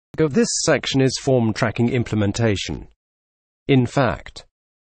of this section is form tracking implementation. In fact,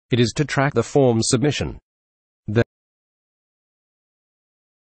 it is to track the form submission.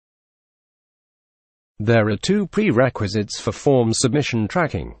 There are two prerequisites for form submission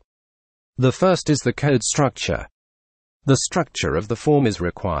tracking. The first is the code structure. The structure of the form is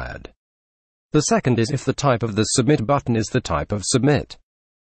required. The second is if the type of the submit button is the type of submit.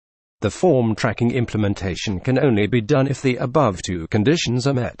 The form tracking implementation can only be done if the above two conditions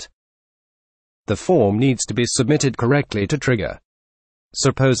are met. The form needs to be submitted correctly to trigger.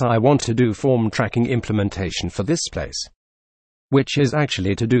 Suppose I want to do form tracking implementation for this place, which is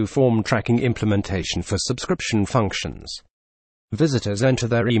actually to do form tracking implementation for subscription functions. Visitors enter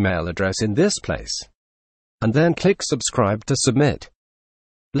their email address in this place, and then click subscribe to submit.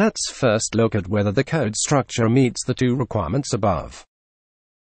 Let's first look at whether the code structure meets the two requirements above.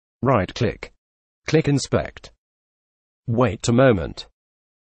 Right-click. Click Inspect. Wait a moment.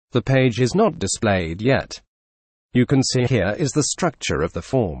 The page is not displayed yet. You can see here is the structure of the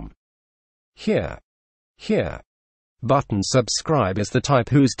form. Here. Button subscribe is the type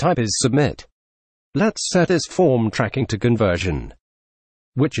whose type is submit. Let's set this form tracking to conversion,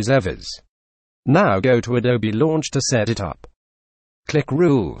 which is evers. Now go to Adobe Launch to set it up. Click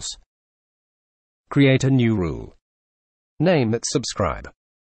Rules. Create a new rule. Name it Subscribe.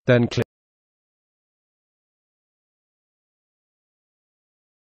 Then click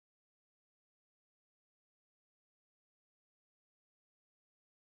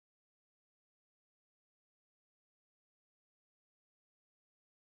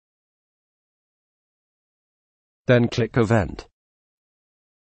Event.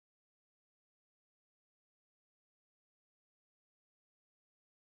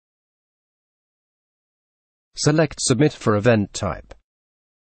 Select Submit for event type.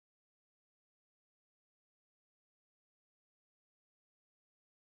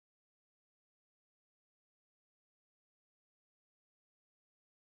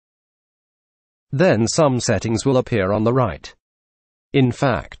 Then some settings will appear on the right. In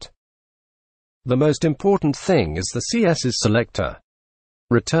fact, the most important thing is the CSS selector.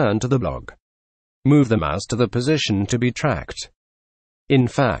 Return to the blog. Move the mouse to the position to be tracked. In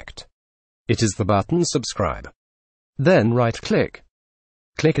fact, it is the button subscribe. Then right-click.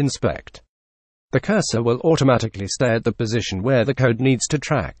 Click Inspect. The cursor will automatically stay at the position where the code needs to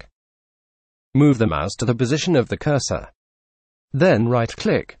track. Move the mouse to the position of the cursor. Then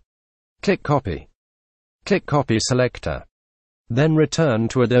right-click. Click Copy. Click Copy Selector. Then return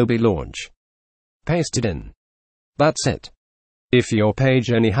to Adobe Launch. Paste it in. That's it. If your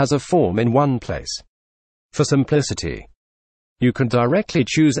page only has a form in one place, for simplicity, you can directly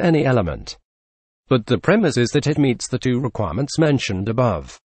choose any element. But the premise is that it meets the two requirements mentioned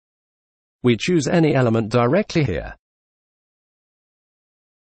above. We choose any element directly here.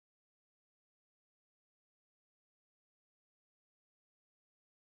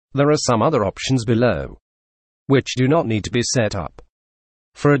 There are some other options below, which do not need to be set up.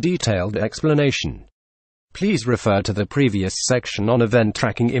 For a detailed explanation, please refer to the previous section on event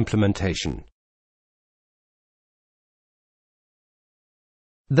tracking implementation.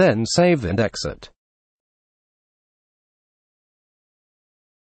 Then save and exit.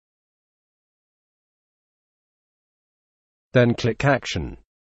 Then click Action.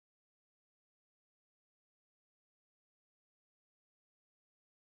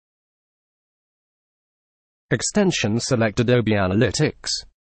 Extension select Adobe Analytics.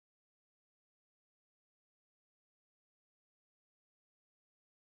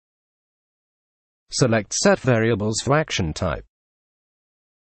 Select Set Variables for Action Type.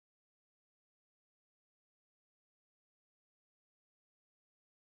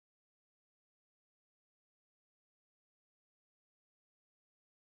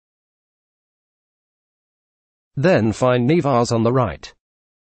 Then find Nevars on the right.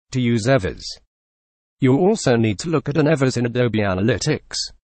 To use Evers, you also need to look at an Evers in Adobe Analytics.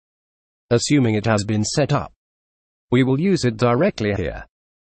 Assuming it has been set up, we will use it directly here.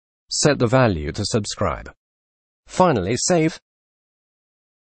 Set the value to subscribe. Finally save.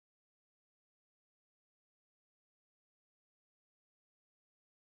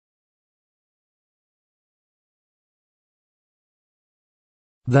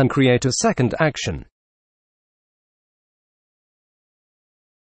 Then create a second action.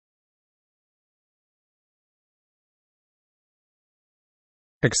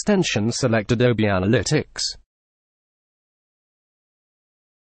 Extension select Adobe Analytics.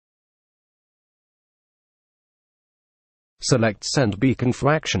 Select Send Beacon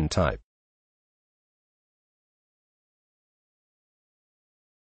for Action Type.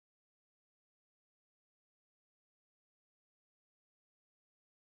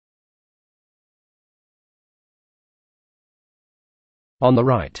 On the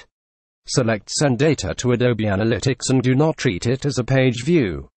right, select Send Data to Adobe Analytics and do not treat it as a page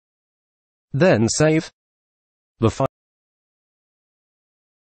view. Then save.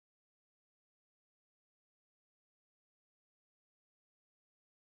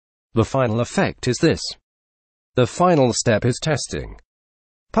 The final effect is this. The final step is testing.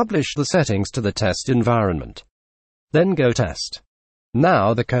 Publish the settings to the test environment. Then go test.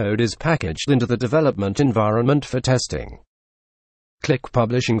 Now the code is packaged into the development environment for testing. Click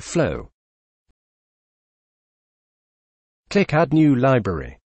Publishing Flow. Click Add New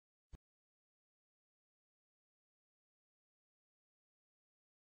Library.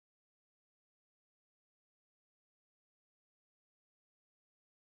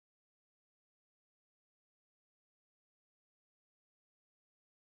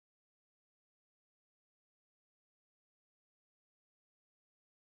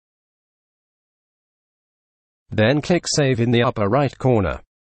 Then click Save in the upper right corner.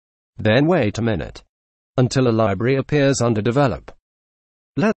 Then wait a minute until a library appears under Develop.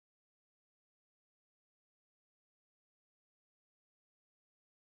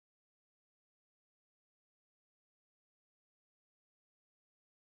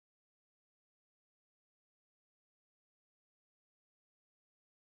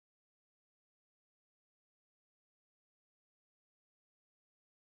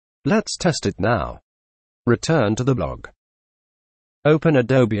 Let's test it now. Return to the blog. Open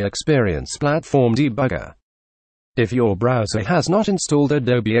Adobe Experience Platform Debugger. If your browser has not installed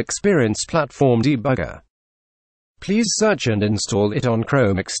Adobe Experience Platform Debugger, please search and install it on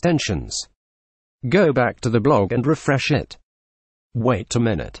Chrome extensions. Go back to the blog and refresh it. Wait a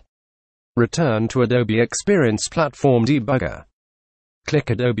minute. Return to Adobe Experience Platform Debugger.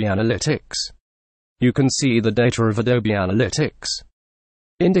 Click Adobe Analytics. You can see the data of Adobe Analytics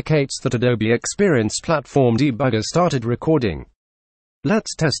indicates that Adobe Experience Platform Debugger started recording.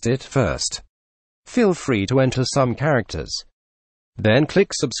 Let's test it first. Feel free to enter some characters. Then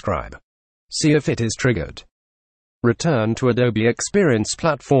click Subscribe. See if it is triggered. Return to Adobe Experience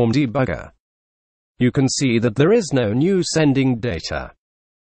Platform Debugger. You can see that there is no new sending data.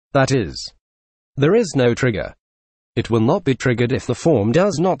 That is, there is no trigger. It will not be triggered if the form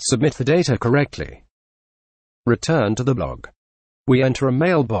does not submit the data correctly. Return to the blog. We enter a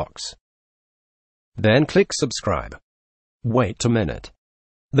mailbox. Then click Subscribe. Wait a minute.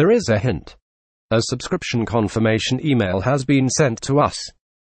 There is a hint. A subscription confirmation email has been sent to us.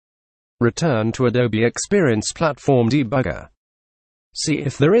 Return to Adobe Experience Platform Debugger. See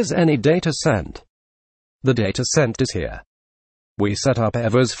if there is any data sent. The data sent is here. We set up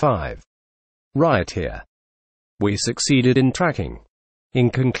EVERS 5. Right here. We succeeded in tracking. In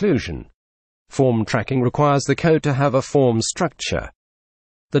conclusion, form tracking requires the code to have a form structure.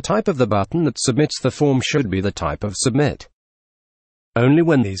 The type of the button that submits the form should be the type of submit. Only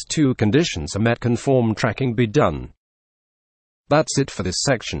when these two conditions are met can form tracking be done. That's it for this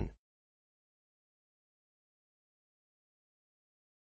section.